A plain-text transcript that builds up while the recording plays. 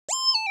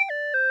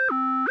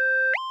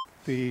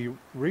The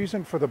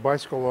reason for the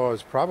bicycle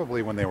laws,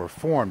 probably when they were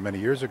formed many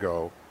years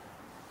ago,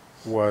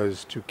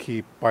 was to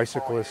keep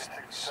bicyclists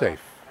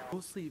safe.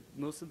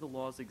 Most of the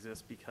laws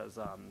exist because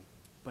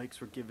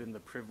bikes were given the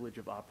privilege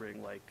of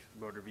operating like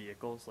motor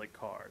vehicles, like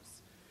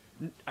cars.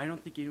 I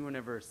don't think anyone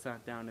ever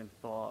sat down and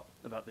thought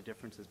about the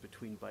differences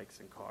between bikes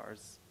and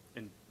cars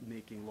and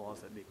making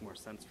laws that make more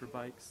sense for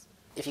bikes.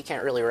 If you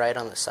can't really ride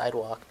on the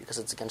sidewalk because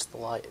it's against the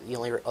law, the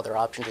only other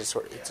option is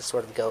to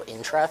sort of go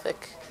in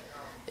traffic.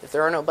 If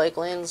there are no bike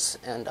lanes,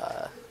 and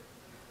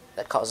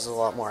that causes a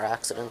lot more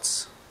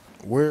accidents.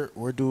 Where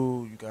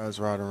do you guys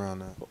ride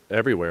around at?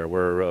 Everywhere.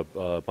 We're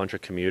a bunch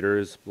of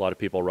commuters. A lot of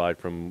people ride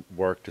from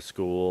work to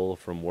school,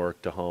 from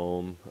work to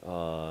home,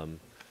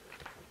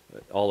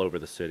 all over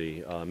the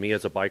city. Me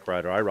as a bike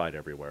rider, I ride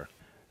everywhere.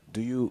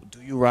 Do you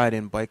ride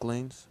in bike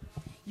lanes?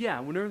 Yeah,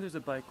 whenever there's a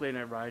bike lane,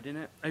 I ride in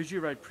it. I usually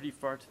ride pretty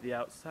far to the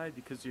outside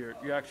because you're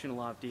actually in a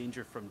lot of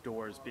danger from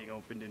doors being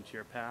opened into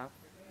your path.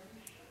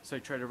 So I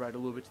try to ride a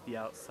little bit to the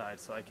outside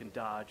so I can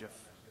dodge if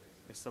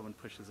someone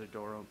pushes a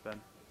door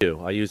open.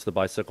 I use the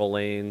bicycle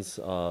lanes.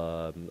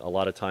 A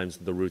lot of times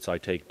the routes I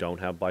take don't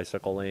have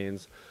bicycle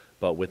lanes,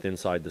 but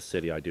inside the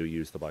city I do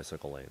use the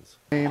bicycle lanes.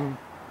 The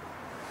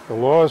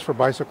laws for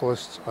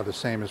bicyclists are the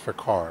same as for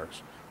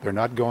cars. They're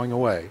not going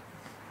away.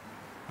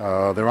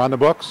 They're on the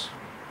books.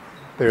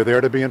 They're there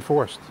to be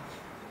enforced.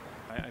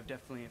 I've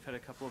had a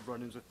couple of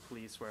run-ins with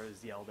police where I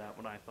was yelled at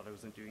when I thought I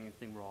wasn't doing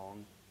anything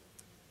wrong.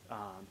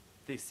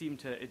 It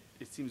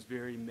seems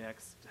very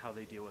mixed how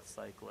they deal with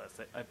cyclists.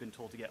 I've been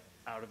told to get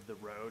out of the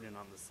road and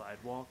on the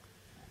sidewalk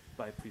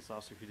by a police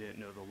officer who didn't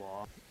know the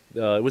law.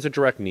 It was a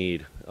direct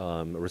need,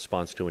 a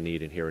response to a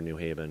need here in New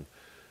Haven.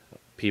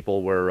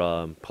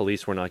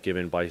 Police were not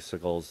giving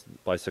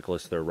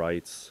bicyclists their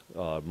rights.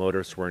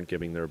 Motorists weren't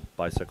giving their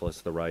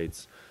bicyclists the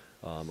rights.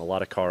 A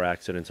lot of car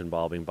accidents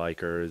involving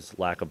bikers,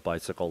 lack of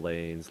bicycle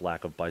lanes,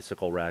 lack of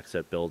bicycle racks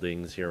at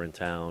buildings here in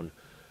town.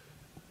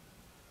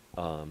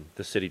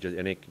 The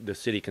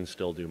city can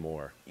still do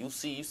more. You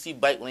see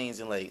bike lanes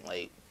in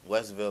like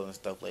Westville and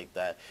stuff like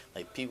that.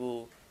 Like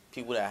people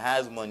that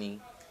has money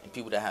and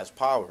people that has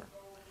power,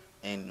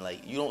 and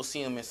like you don't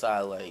see them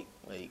inside like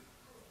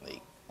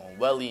on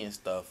Welly and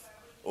stuff,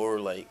 or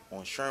like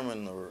on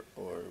Sherman or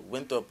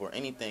Winthrop or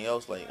anything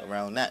else like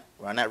around that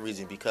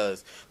region,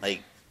 because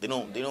like they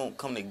don't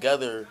come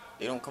together.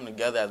 They don't come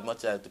together as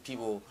much as the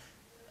people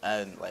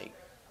and like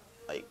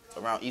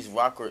around East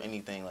Rock or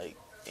anything like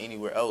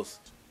anywhere else.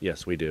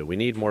 Yes, we do. We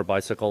need more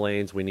bicycle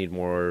lanes. We need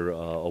more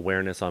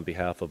awareness on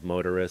behalf of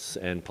motorists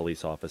and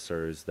police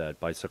officers that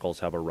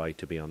bicycles have a right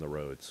to be on the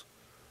roads.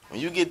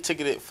 When you get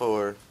ticketed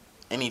for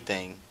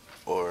anything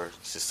or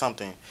just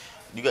something,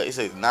 it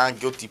says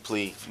non-guilty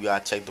plea. You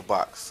gotta check the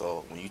box.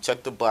 So when you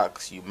check the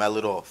box, you mail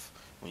it off.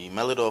 When you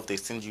mail it off, they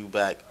send you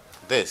back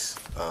this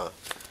a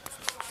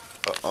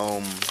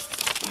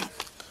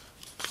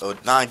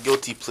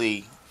non-guilty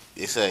plea.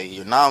 They say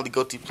your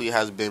non-guilty plea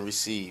has been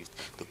received.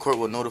 The court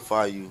will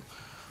notify you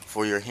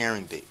for your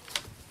hearing date.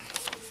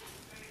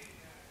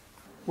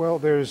 Well,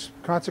 there's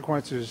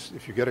consequences.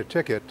 If you get a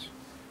ticket,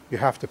 you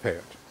have to pay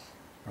it.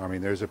 I mean,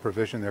 there's a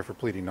provision there for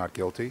pleading not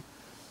guilty.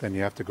 Then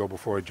you have to go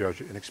before a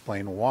judge and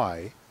explain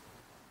why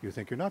you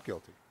think you're not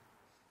guilty.